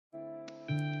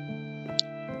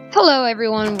Hello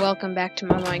everyone, welcome back to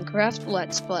my Minecraft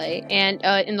Let's Play, and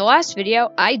in the last video,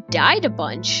 I died a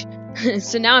bunch,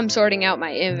 so now I'm sorting out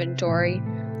my inventory.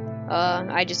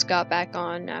 I just got back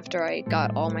on after I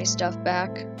got all my stuff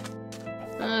back.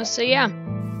 So yeah.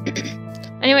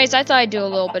 Anyways, I thought I'd do a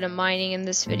little bit of mining in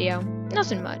this video,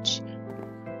 nothing much.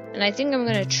 And I think I'm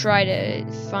gonna try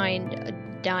to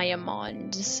find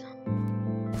diamonds.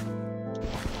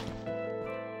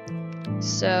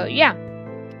 So yeah.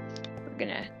 We're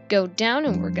gonna go down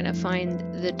and we're gonna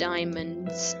find the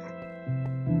diamonds.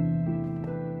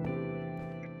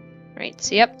 Right,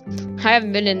 so yep, I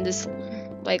haven't been in this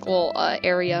like little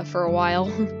area for a while.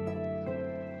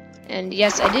 And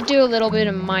yes, I did do a little bit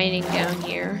of mining down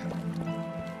here.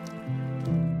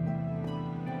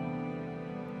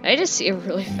 I just see it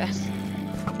really fast.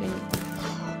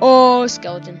 Oh,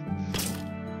 skeleton.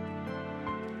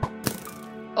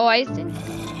 Oh, I think,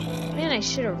 man, I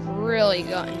should have really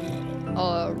gotten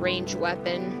a ranged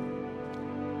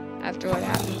weapon after what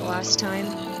happened last time.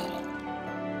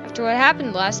 After what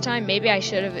happened last time, maybe I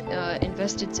should have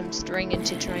invested some string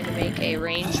into trying to make a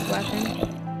ranged weapon.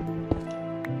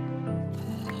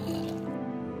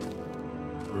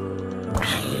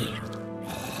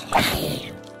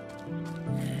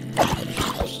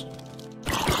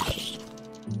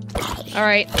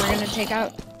 Alright, we're gonna take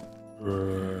out.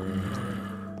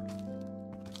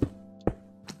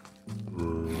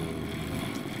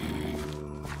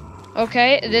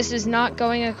 Okay, this is not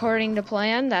going according to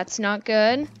plan. That's not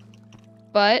good.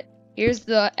 But here's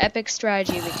the epic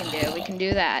strategy we can do. We can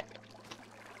do that.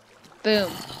 Boom.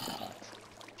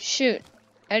 Shoot.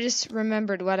 I just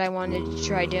remembered what I wanted to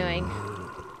try doing.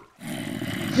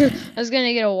 I was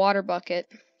gonna get a water bucket.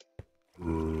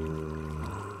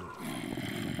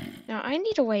 Now I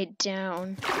need a way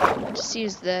down. I'll just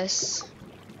use this.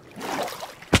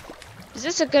 Is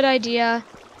this a good idea?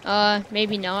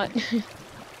 Maybe not.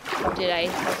 Did I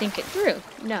think it through?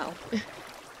 No.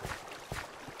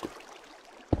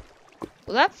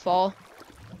 Will that fall?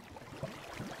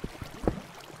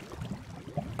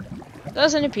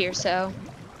 Doesn't appear so.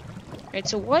 Right,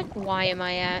 so what Y am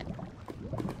I at?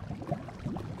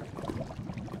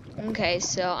 Okay,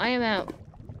 so I am at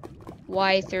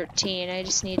Y13. I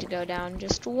just need to go down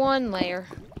just one layer.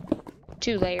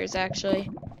 2 layers, actually.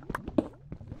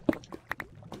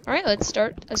 Alright, let's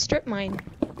start a strip mine.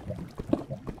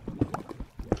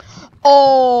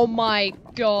 Oh my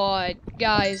god,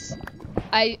 guys.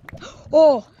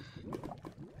 Oh!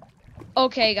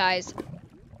 Okay, guys.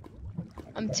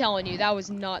 I'm telling you, that was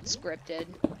not scripted.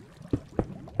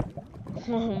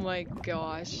 Oh my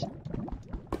gosh.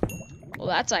 Well,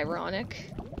 that's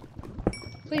ironic.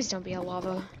 Please don't be a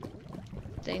lava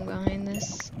thing behind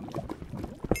this.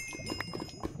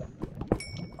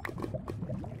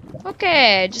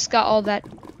 Okay, I just got all that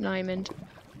diamond.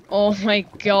 Oh my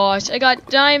gosh, I got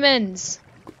diamonds!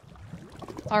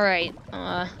 Alright,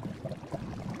 now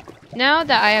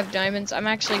that I have diamonds, I'm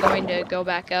actually going to go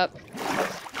back up.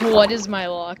 What is my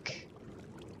luck?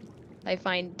 I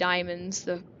find diamonds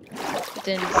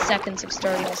within seconds of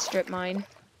starting a strip mine.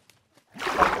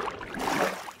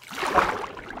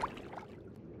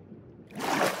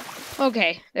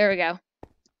 Okay, there we go.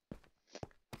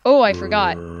 Oh, I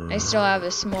forgot. I still have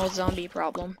a small zombie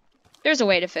problem. There's a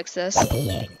way to fix this.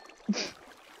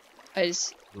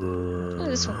 Oh,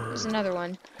 this one. There's another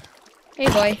one. Hey,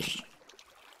 boy.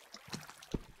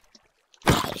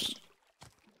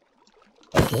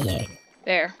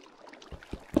 There.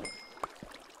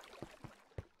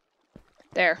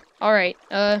 There. Alright.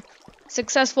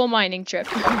 Successful mining trip.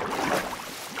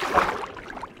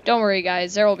 Don't worry,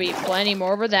 guys. There will be plenty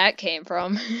more where that came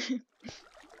from.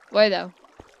 Why, though?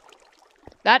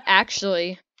 That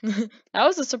actually... that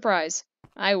was a surprise.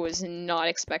 I was not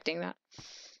expecting that.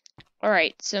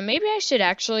 Alright, so maybe I should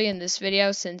actually, in this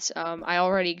video, since I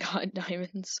already got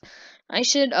diamonds, I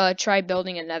should try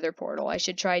building a nether portal. I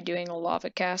should try doing a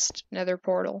lava cast nether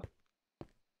portal.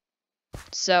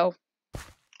 So,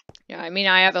 yeah, I mean,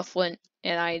 I have a flint,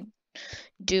 and I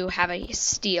do have a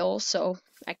steel, so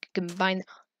I could combine...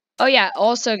 Oh yeah,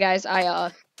 also, guys,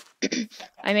 I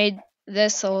made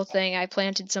this little thing. I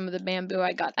planted some of the bamboo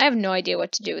I got. I have no idea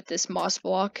what to do with this moss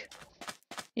block.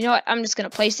 You know what? I'm just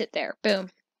gonna place it there. Boom.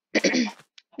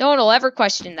 No one will ever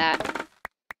question that.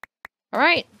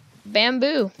 Alright.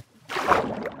 Bamboo.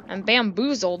 I'm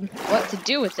bamboozled. What to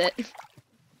do with it?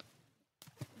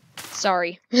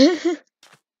 Sorry. And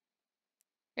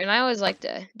I always like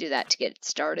to do that to get it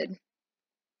started.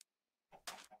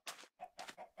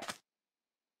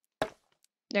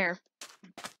 There.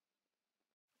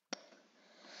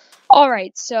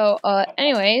 Alright, so,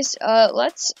 anyways,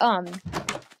 let's, oh,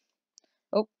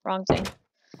 wrong thing.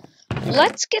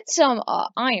 let's get some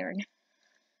iron.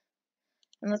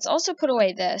 And let's also put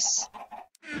away this.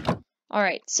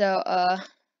 Alright, so,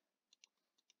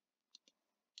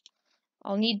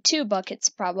 I'll need 2 buckets,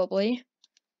 probably.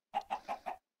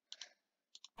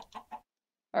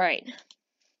 Alright.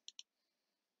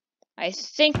 I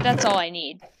think that's all I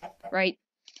need, right?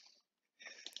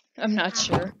 I'm not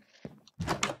sure.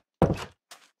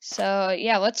 So,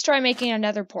 yeah, let's try making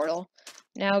another portal.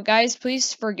 Now, guys,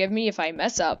 please forgive me if I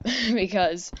mess up,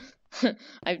 because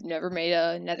I've never made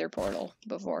a nether portal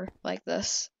before like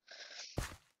this.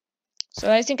 So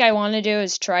what I think I want to do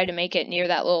is try to make it near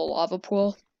that little lava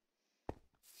pool.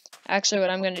 Actually, what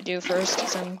I'm going to do first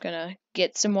is I'm going to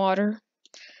get some water.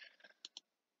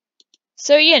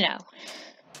 So, you know,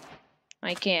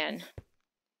 I can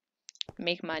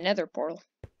make my nether portal.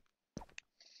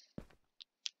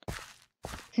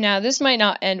 Now, this might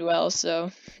not end well, so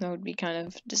that would be kind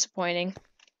of disappointing.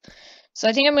 So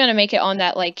I think I'm going to make it on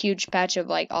that, like, huge patch of,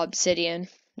 like, obsidian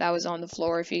that was on the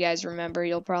floor. If you guys remember,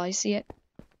 you'll probably see it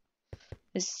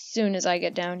as soon as I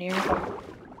get down here.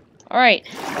 Alright.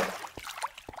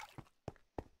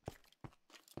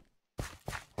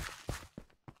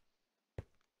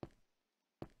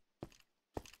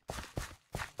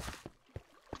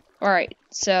 Alright,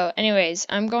 so anyways,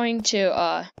 I'm going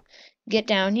to get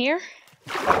down here.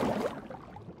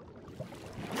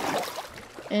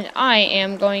 And I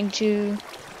am going to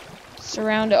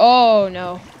surround it. Oh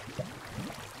no.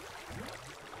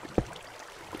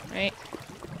 Right.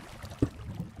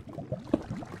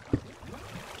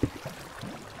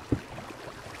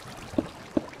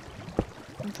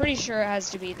 I'm pretty sure it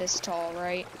has to be this tall,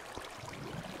 right?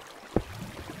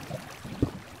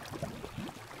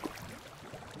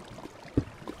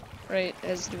 Right, it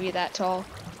has to be that tall.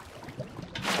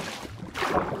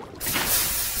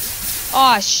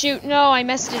 Aw, shoot, no, I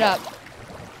messed it up.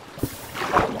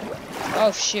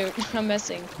 Oh, shoot, I'm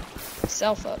messing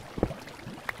myself up.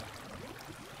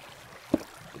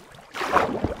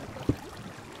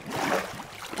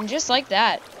 And just like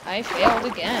that, I failed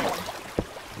again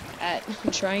at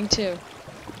trying to.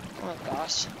 Oh,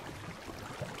 gosh.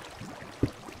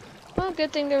 Well,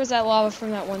 good thing there was that lava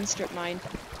from that one strip mine.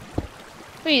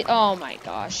 Wait, oh my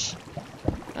gosh.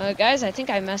 Guys, I think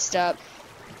I messed up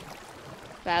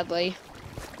badly.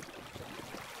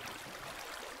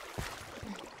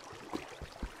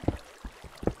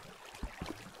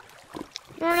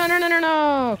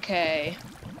 No. Okay.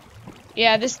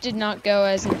 Yeah, this did not go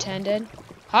as intended.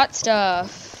 Hot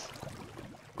stuff.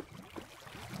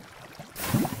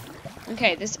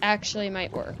 Okay, this actually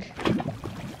might work.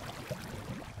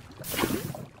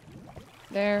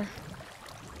 There.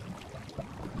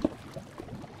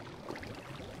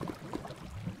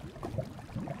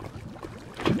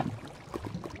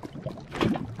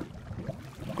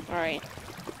 Alright.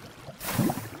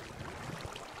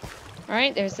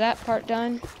 Alright, there's that part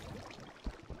done.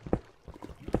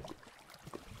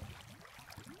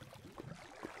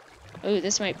 Ooh,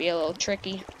 this might be a little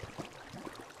tricky.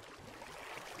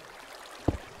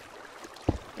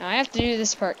 Now I have to do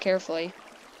this part carefully.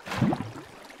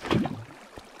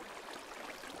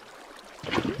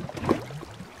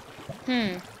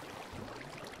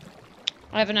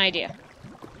 I have an idea.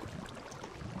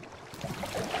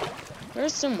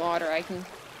 There's some water I can...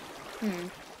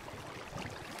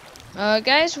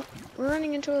 guys, we're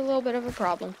running into a little bit of a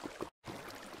problem.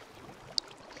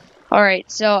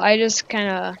 Alright, so I just kind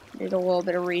of did a little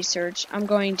bit of research. I'm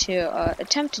going to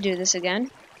attempt to do this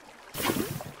again.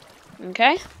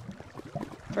 Okay.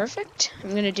 Perfect.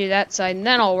 I'm going to do that side, and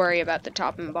then I'll worry about the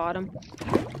top and bottom.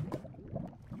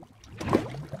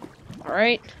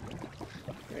 Alright.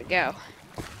 Here we go.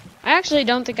 I actually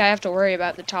don't think I have to worry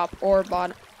about the top or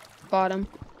bottom.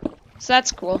 So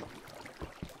that's cool.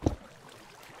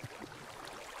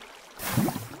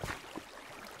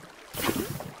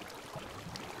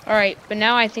 Alright, but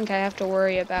now I think I have to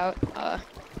worry about,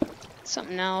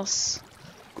 something else.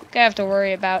 I think I have to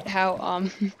worry about how,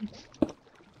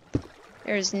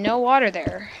 there's no water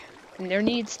there. And there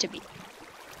needs to be.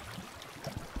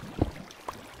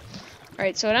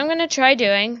 Alright, so what I'm gonna try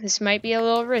doing, this might be a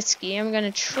little risky, I'm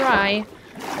gonna try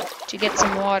to get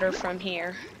some water from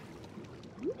here.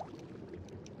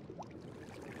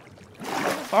 How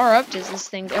far up does this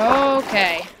thing go?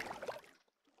 Okay.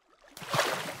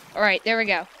 Alright, there we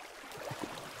go.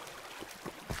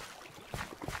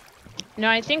 No,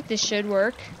 I think this should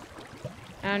work.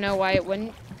 I don't know why it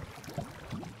wouldn't.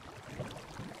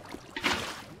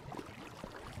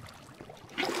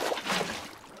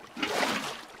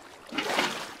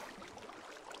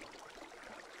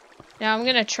 Now I'm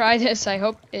gonna try this. I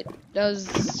hope it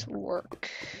does work.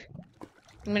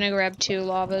 I'm gonna grab 2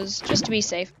 lavas just to be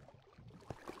safe.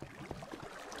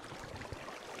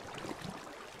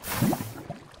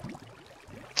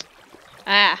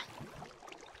 Ah.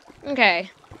 Okay.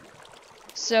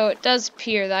 So it does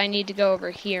appear that I need to go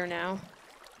over here now.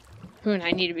 And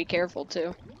I need to be careful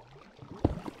too.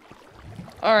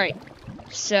 Alright.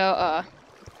 So,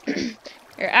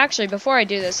 actually, before I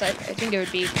do this, I think it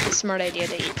would be a smart idea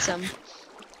to eat some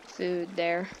food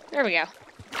there. There we go.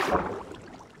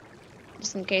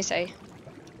 Just in case I...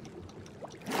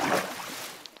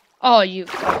 Oh,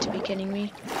 you've got to be kidding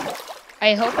me.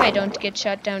 I hope I don't get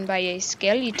shot down by a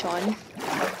skeleton.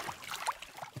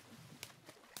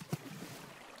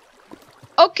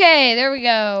 Okay, there we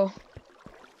go.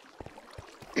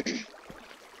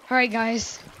 Alright,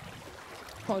 guys.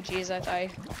 Oh, jeez, I thought I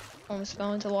almost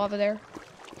fell into lava there.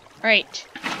 Alright.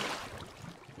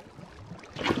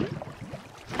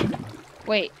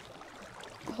 Wait.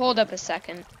 Hold up a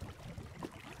second.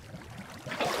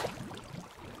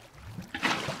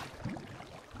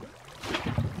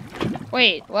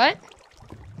 Wait, what?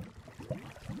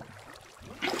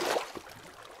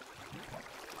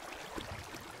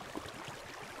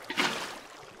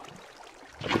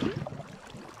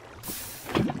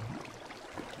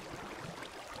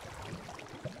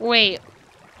 Wait.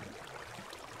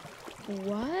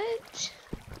 What?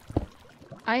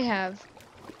 I have...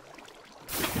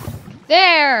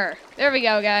 There! There we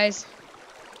go, guys.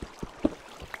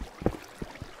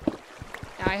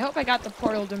 Now, I hope I got the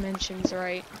portal dimensions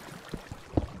right.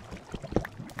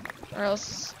 Or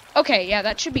else... Okay, yeah,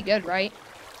 that should be good, right?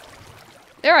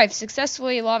 There, I've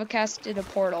successfully lava casted a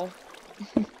portal.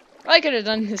 I could have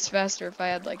done this faster if I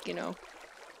had, like, you know,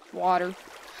 water.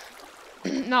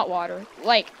 Not water,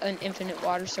 like an infinite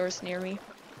water source near me.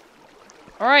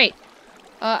 Alright.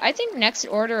 I think next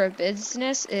order of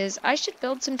business is I should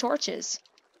build some torches.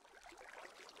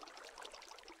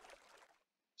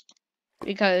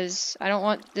 Because I don't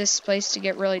want this place to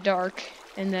get really dark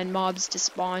and then mobs to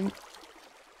spawn.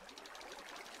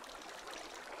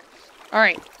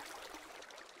 Alright.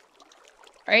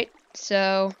 Alright,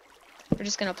 so we're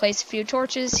just gonna place a few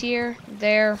torches here,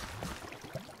 there,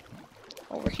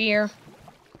 over here.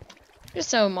 Just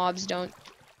so mobs don't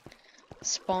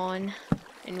spawn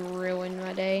and ruin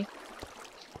my day.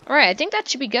 Alright, I think that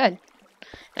should be good. And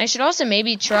I should also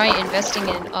maybe try investing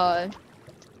in a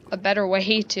better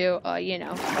way to, you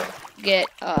know, get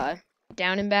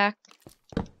down and back.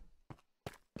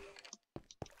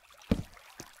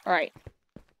 Alright.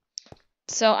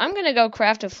 So I'm gonna go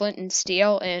craft a flint and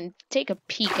steel and take a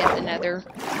peek at the nether.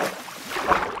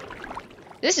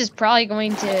 This is probably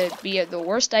going to be the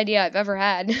worst idea I've ever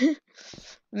had.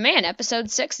 Man,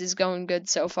 episode 6 is going good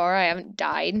so far. I haven't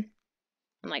died.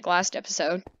 Unlike last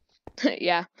episode.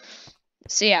 Yeah.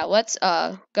 So yeah, let's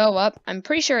go up. I'm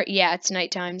pretty sure, yeah, it's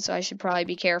nighttime, so I should probably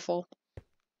be careful.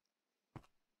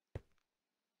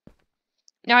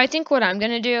 Now I think what I'm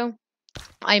gonna do,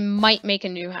 I might make a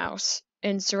new house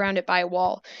and surround it by a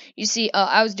wall. You see,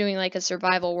 I was doing like a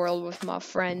survival world with my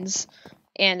friends,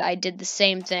 and I did the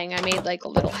same thing. I made like a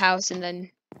little house and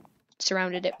then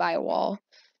surrounded it by a wall.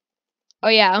 Oh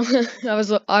yeah, I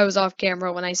was off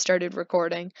camera when I started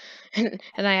recording, and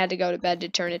I had to go to bed to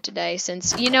turn it today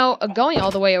since, you know, going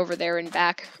all the way over there and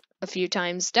back a few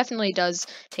times definitely does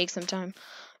take some time.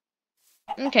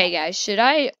 Okay, guys, should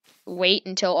I wait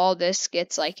until all this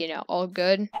gets, like, you know, all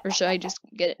good, or should I just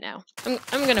get it now?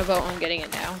 I'm gonna vote on getting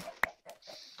it now.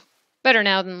 Better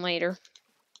now than later.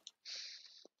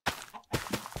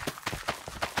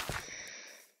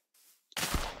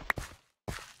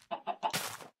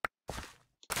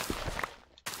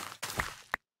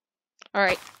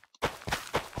 Alright.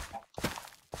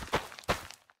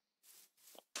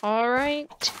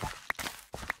 Alright.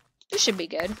 This should be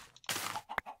good.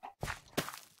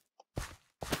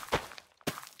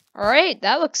 Alright,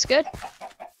 that looks good.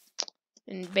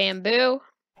 And bamboo.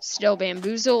 Still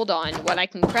bamboozled on what I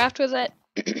can craft with it.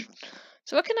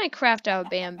 So what can I craft out of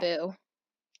bamboo?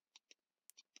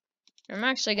 I'm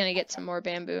actually going to get some more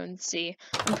bamboo and see.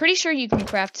 I'm pretty sure you can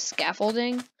craft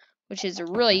scaffolding, which is a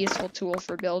really useful tool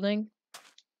for building.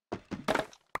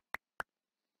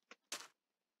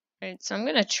 Alright, so I'm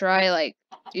going to try, like,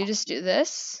 you just do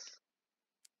this.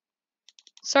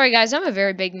 Sorry guys, I'm a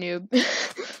very big noob.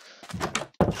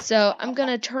 So I'm going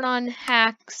to turn on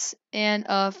hacks and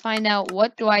find out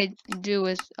what do I do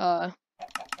with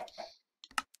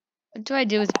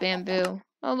bamboo.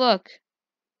 Oh look.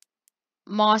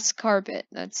 Moss carpet.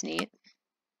 That's neat.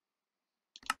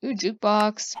 Ooh,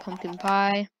 jukebox, pumpkin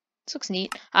pie. This looks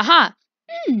neat. Aha!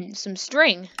 Some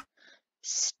string.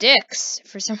 Sticks.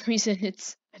 For some reason,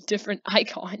 it's a different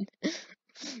icon.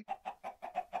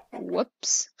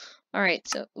 Whoops. Alright,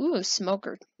 so, ooh,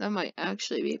 smoker. That might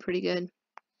actually be pretty good.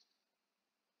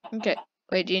 Okay.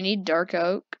 Wait, do you need dark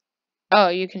oak? Oh,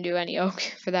 you can do any oak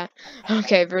for that.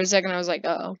 Okay, for a second I was like,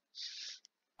 uh-oh.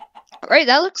 Alright,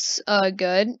 that looks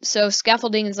good. So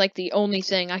scaffolding is like the only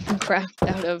thing I can craft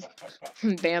out of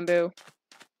bamboo.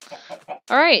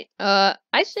 Alright,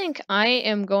 I think I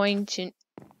am going to...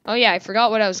 Oh yeah, I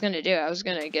forgot what I was gonna do. I was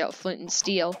gonna get a flint and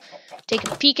steel, take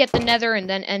a peek at the nether, and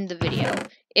then end the video.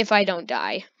 If I don't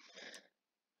die.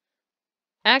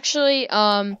 Actually,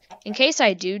 in case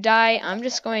I do die, I'm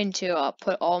just going to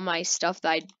put all my stuff that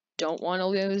I don't want to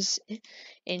lose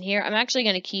in here. I'm actually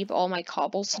going to keep all my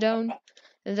cobblestone,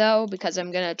 though, because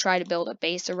I'm going to try to build a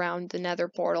base around the nether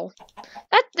portal.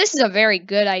 This is a very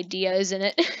good idea, isn't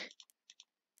it?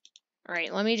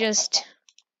 Alright, let me just...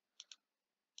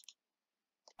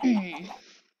 I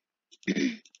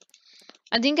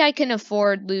think I can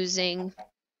afford losing...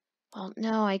 Well,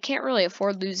 no, I can't really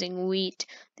afford losing wheat.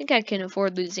 I think I can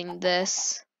afford losing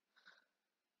this.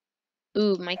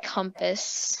 Ooh, my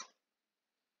compass.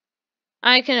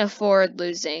 I can afford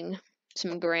losing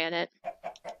some granite.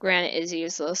 Granite is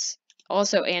useless.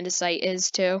 Also, andesite is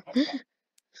too.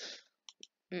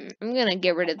 I'm gonna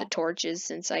get rid of the torches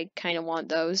since I kind of want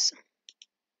those.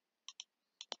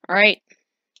 Alright.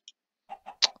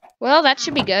 Well, that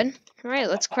should be good. Alright,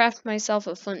 let's craft myself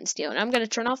a flint and steel. And I'm gonna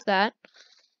turn off that.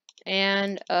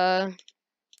 And, oh.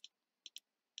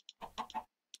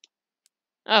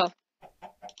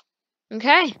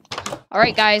 Okay.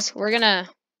 Alright, guys, we're gonna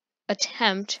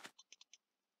attempt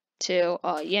to,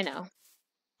 you know.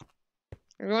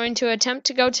 We're going to attempt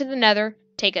to go to the nether,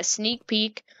 take a sneak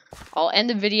peek. I'll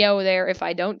end the video there if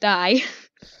I don't die.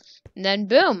 And then,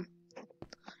 boom.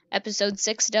 Episode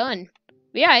 6 done.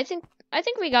 But yeah, I think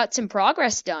we got some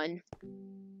progress done.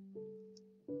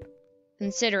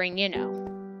 Considering, you know.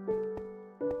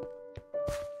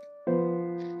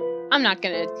 I'm not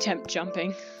gonna attempt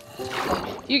jumping.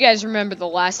 You guys remember the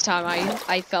last time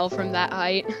I fell from that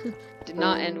height. Did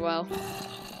not end well.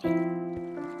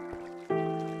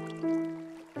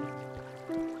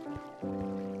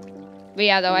 But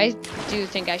yeah, though, I do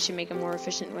think I should make a more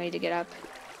efficient way to get up.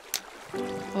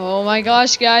 Oh my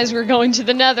gosh, guys, we're going to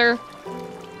the nether.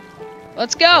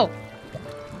 Let's go!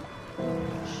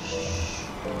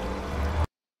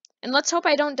 And let's hope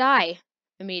I don't die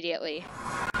immediately.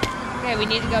 Okay, we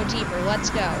need to go deeper. Let's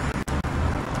go.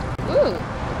 Ooh.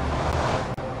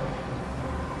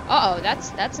 Uh-oh,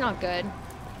 that's not good.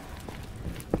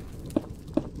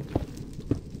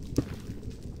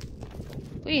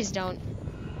 Please don't.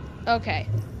 Okay.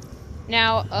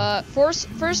 Now,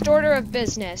 first order of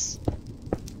business.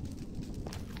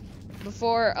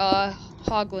 Before,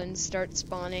 hoglins start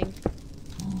spawning.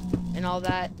 And all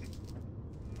that.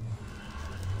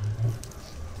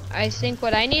 I think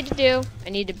what I need to do, I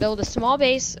need to build a small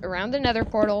base around the nether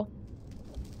portal.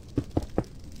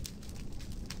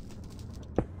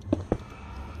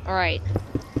 Alright.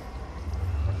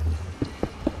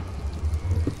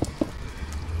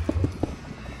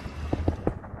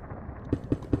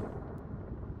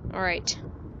 Alright.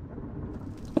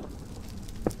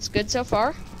 It's good so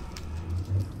far.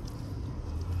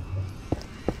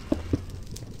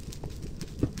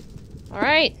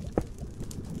 Alright.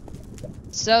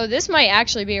 So this might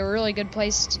actually be a really good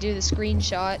place to do the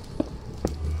screenshot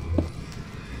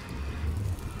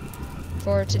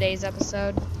for today's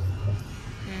episode.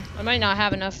 I might not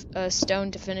have enough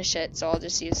stone to finish it, so I'll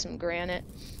just use some granite.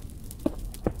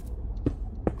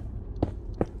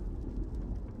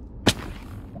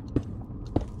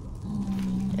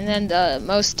 And then the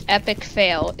most epic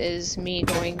fail is me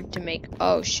going to make...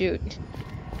 Oh, shoot.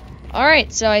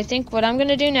 Alright, so I think what I'm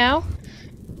gonna do now...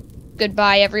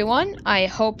 Goodbye, everyone. I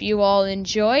hope you all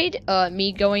enjoyed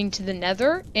me going to the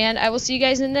nether, and I will see you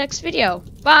guys in the next video.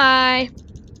 Bye!